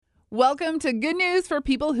Welcome to Good News for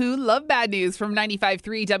People Who Love Bad News from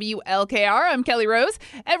 95.3 WLKR. I'm Kelly Rose.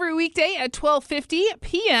 Every weekday at 12:50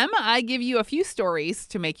 p.m., I give you a few stories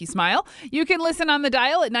to make you smile. You can listen on the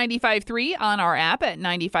dial at 95.3, on our app at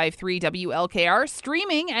 95.3 WLKR,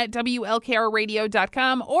 streaming at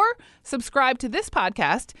WLKRradio.com, or subscribe to this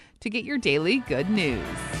podcast to get your daily good news.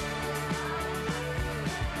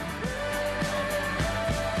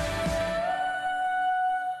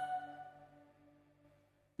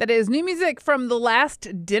 That is new music from the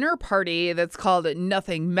last dinner party that's called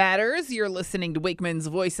Nothing Matters. You're listening to Wakeman's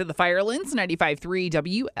Voice of the Firelands, 95.3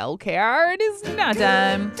 WLKR. It is now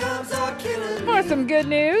time for some good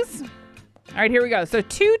news. All right, here we go. So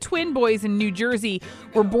 2 twin boys in New Jersey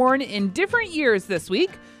were born in different years this week.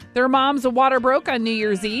 Their mom's water broke on New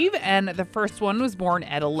Year's Eve, and the first one was born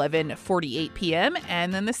at 11:48 p.m.,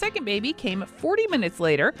 and then the second baby came 40 minutes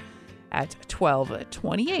later at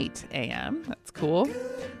 12:28 a.m. That's cool.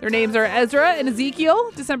 Their names are Ezra and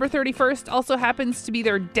Ezekiel. December 31st also happens to be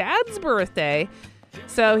their dad's birthday,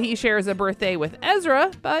 so he shares a birthday with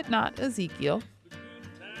Ezra, but not Ezekiel.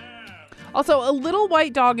 Also, a little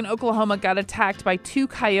white dog in Oklahoma got attacked by 2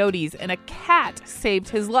 coyotes, and a cat saved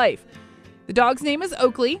his life. The dog's name is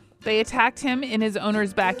Oakley. They attacked him in his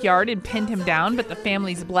owner's backyard and pinned him down, but the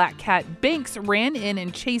family's black cat, Binks, ran in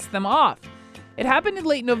and chased them off. It happened in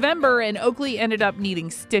late November, and Oakley ended up needing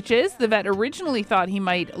stitches. The vet originally thought he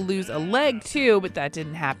might lose a leg, too, but that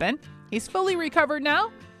didn't happen. He's fully recovered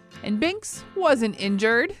now, and Binks wasn't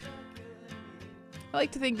injured. I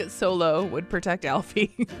like to think that Solo would protect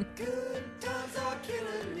Alfie.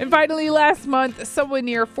 And finally, last month, someone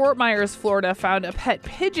near Fort Myers, Florida, found a pet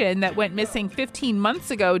pigeon that went missing 15 months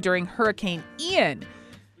ago during Hurricane Ian.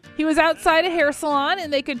 He was outside a hair salon,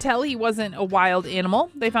 and they could tell he wasn't a wild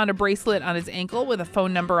animal. They found a bracelet on his ankle with a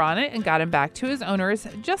phone number on it and got him back to his owners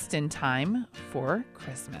just in time for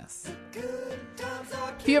Christmas.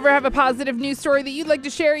 If you ever have a positive news story that you'd like to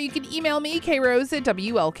share, you can email me,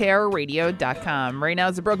 krose@WLKRradio.com. Right now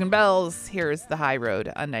it's the Broken Bells. Here's the High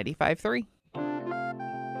Road on 95.3.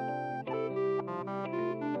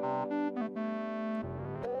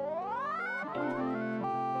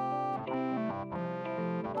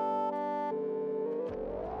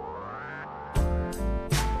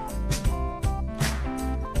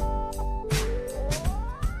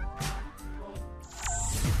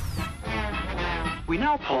 We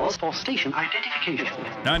now pause for station identification.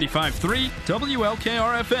 95.3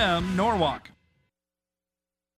 WLKR-FM, Norwalk.